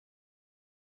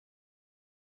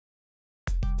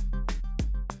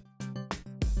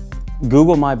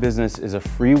Google My Business is a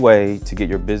free way to get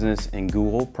your business in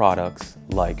Google products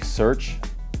like Search,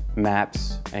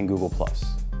 Maps, and Google+.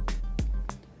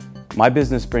 My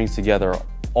Business brings together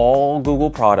all Google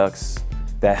products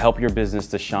that help your business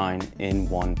to shine in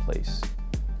one place.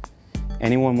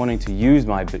 Anyone wanting to use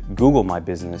Google My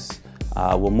Business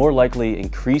will more likely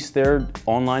increase their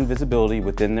online visibility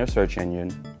within their search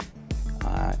engine.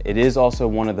 It is also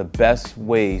one of the best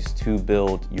ways to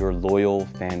build your loyal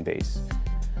fan base.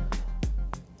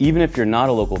 Even if you're not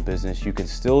a local business, you can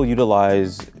still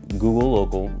utilize Google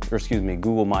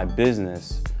My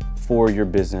Business for your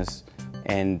business.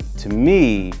 And to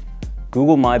me,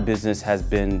 Google My Business has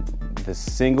been the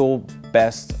single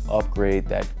best upgrade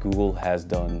that Google has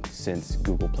done since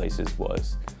Google Places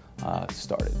was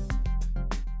started.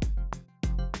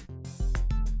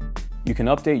 You can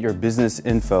update your business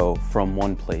info from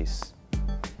one place.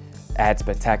 Add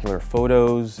spectacular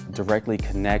photos, directly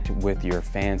connect with your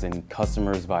fans and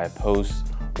customers via posts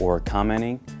or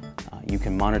commenting. You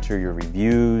can monitor your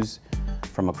reviews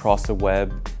from across the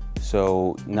web.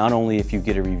 So not only if you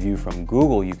get a review from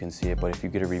Google, you can see it, but if you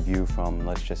get a review from,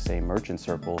 let's just say, Merchant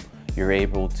Circle, you're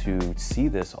able to see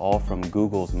this all from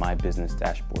Google's My Business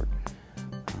dashboard.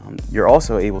 You're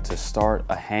also able to start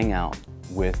a hangout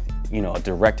with, a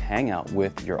direct hangout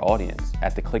with your audience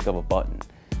at the click of a button.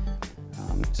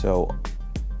 So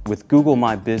with Google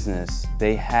My Business,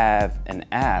 they have an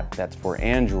app that's for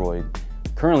Android,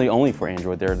 currently only for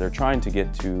Android. They're trying to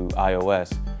get to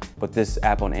iOS, but this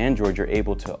app on Android, you're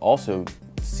able to also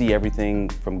see everything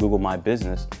from Google My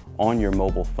Business on your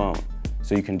mobile phone.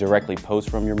 So you can directly post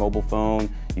from your mobile phone,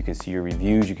 you can see your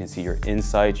reviews, you can see your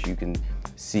insights, you can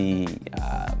see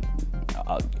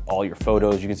all your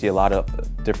photos, you can see a lot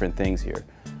of different things here.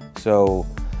 So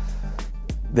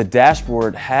the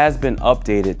dashboard has been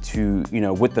updated to,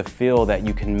 with the feel that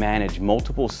you can manage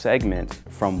multiple segments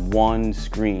from one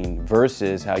screen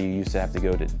versus how you used to have to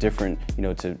go to different,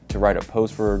 to write a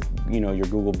post for, your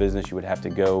Google business, you would have to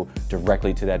go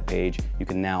directly to that page. You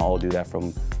can now all do that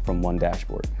from one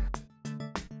dashboard.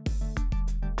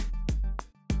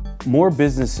 More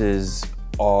businesses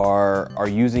are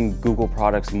using Google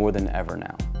products more than ever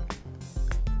now.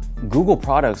 Google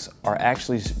products are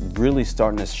actually really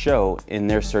starting to show in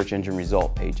their search engine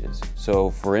result pages.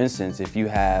 So for instance, if you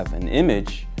have an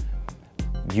image,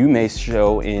 you may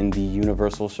show in the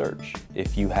universal search.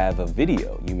 If you have a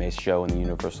video, you may show in the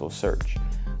universal search.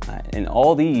 And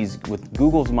all these, with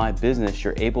Google's My Business,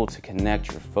 you're able to connect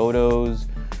your photos,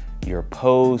 your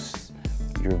posts,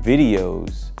 your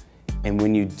videos, and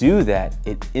when you do that,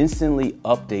 it instantly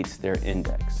updates their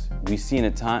index. We've seen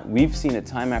it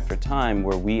time after time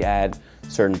where we add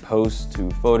certain posts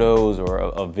to photos or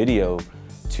a video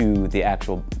to the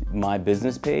actual My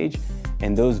Business page,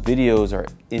 and those videos are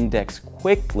indexed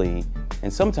quickly,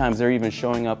 and sometimes they're even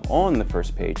showing up on the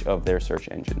first page of their search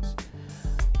engines.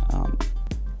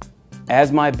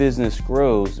 As My Business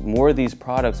grows, more of these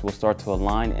products will start to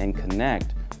align and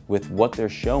connect with what they're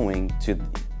showing to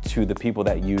the people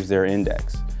that use their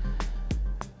index.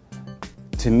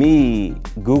 To me,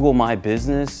 Google My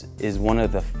Business is one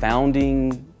of the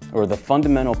the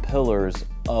fundamental pillars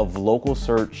of local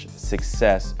search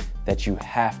success that you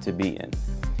have to be in.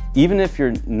 Even if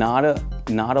you're not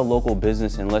a local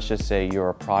business, and let's just say you're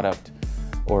a product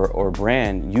or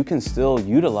brand, you can still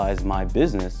utilize My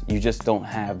Business. You just don't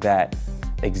have that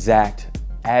exact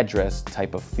address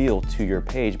type of feel to your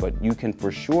page, but you can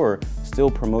for sure still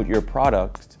promote your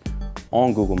product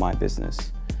on Google My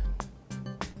Business.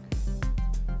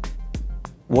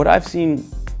 What I've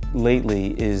seen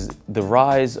lately is the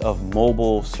rise of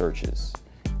mobile searches.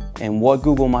 And what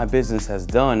Google My Business has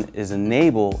done is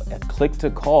enable a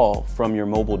click-to-call from your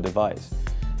mobile device.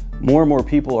 More and more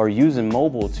people are using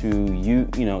mobile to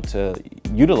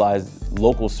utilize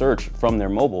local search from their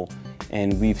mobile.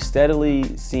 And we've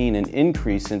steadily seen an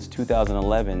increase since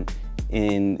 2011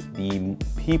 in the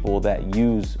people that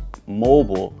use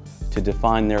mobile to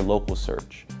define their local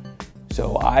search.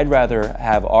 So I'd rather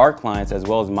have our clients, as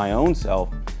well as my own self,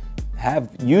 have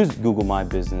used Google My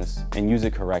Business and use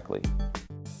it correctly.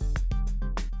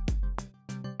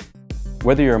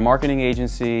 Whether you're a marketing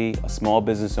agency, a small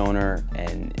business owner,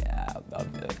 an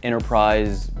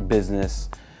enterprise business,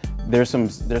 there's some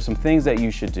things that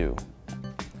you should do.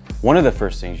 One of the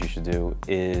first things you should do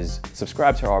is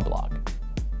subscribe to our blog.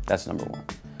 That's number one.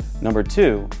 Number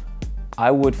two,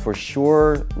 I would for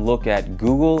sure look at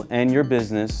Google and your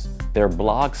business, their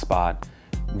blog spot,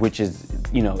 which is,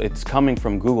 it's coming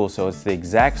from Google, so it's the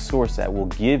exact source that will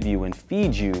give you and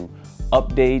feed you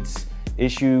updates,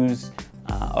 issues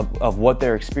of what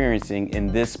they're experiencing in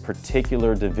this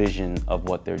particular division of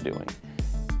what they're doing.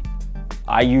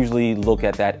 I usually look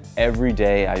at that every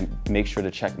day. I make sure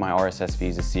to check my RSS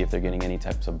feeds to see if they're getting any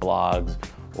types of blogs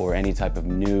or any type of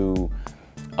new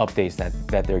updates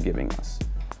that they're giving us.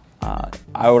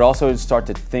 I would also start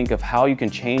to think of how you can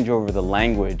change over the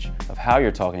language of how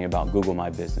you're talking about Google My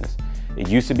Business. It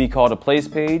used to be called a place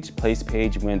page. Place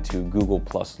page went to Google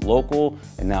Plus Local,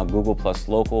 and now Google Plus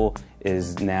Local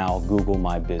is now Google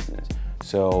My Business.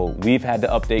 So we've had to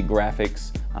update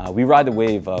graphics. We ride the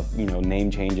wave of name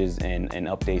changes and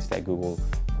updates that Google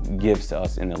gives to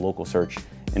us in the local search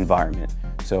environment.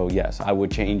 So yes, I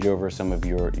would change over some of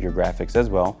your graphics as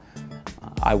well.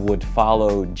 I would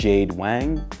follow Jade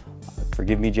Wang.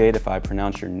 Forgive me, Jade, if I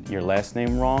pronounce your last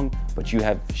name wrong, but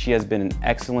she has been an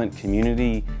excellent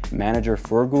community manager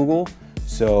for Google.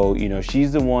 So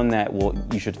she's the one that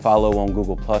you should follow on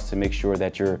Google Plus to make sure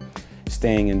that you're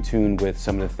staying in tune with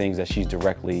some of the things that she's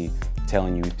directly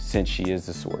telling you, since she is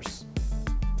the source.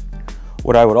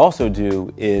 What I would also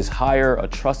do is hire a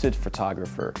trusted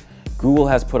photographer. Google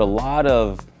has put a lot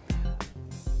of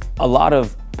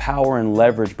power and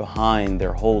leverage behind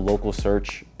their whole local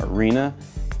search arena,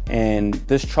 and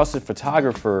this trusted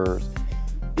photographer,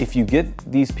 if you get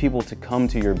these people to come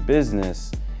to your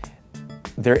business,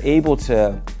 they're able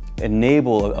to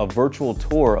enable a virtual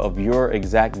tour of your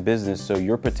exact business, so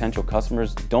your potential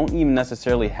customers don't even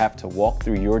necessarily have to walk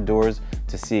through your doors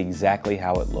to see exactly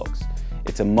how it looks.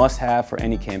 It's a must-have for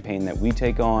any campaign that we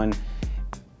take on.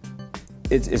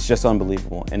 It's just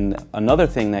unbelievable. And another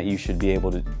thing that you should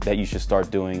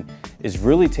start doing is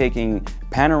really taking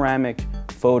panoramic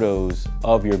photos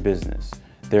of your business.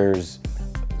 There's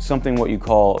something what you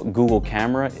call Google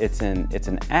Camera. It's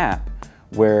an app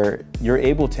where you're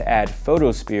able to add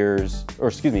photospheres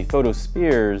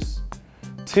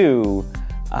to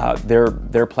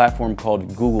their platform called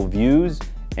Google Views,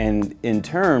 and in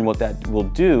turn what that will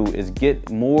do is get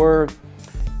more,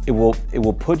 it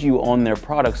will put you on their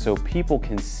product so people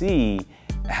can see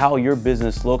how your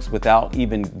business looks without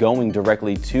even going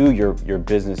directly to your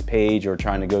business page or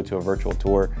trying to go to a virtual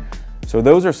tour. So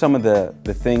those are some of the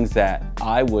things that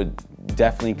I would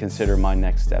definitely consider my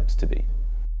next steps to be.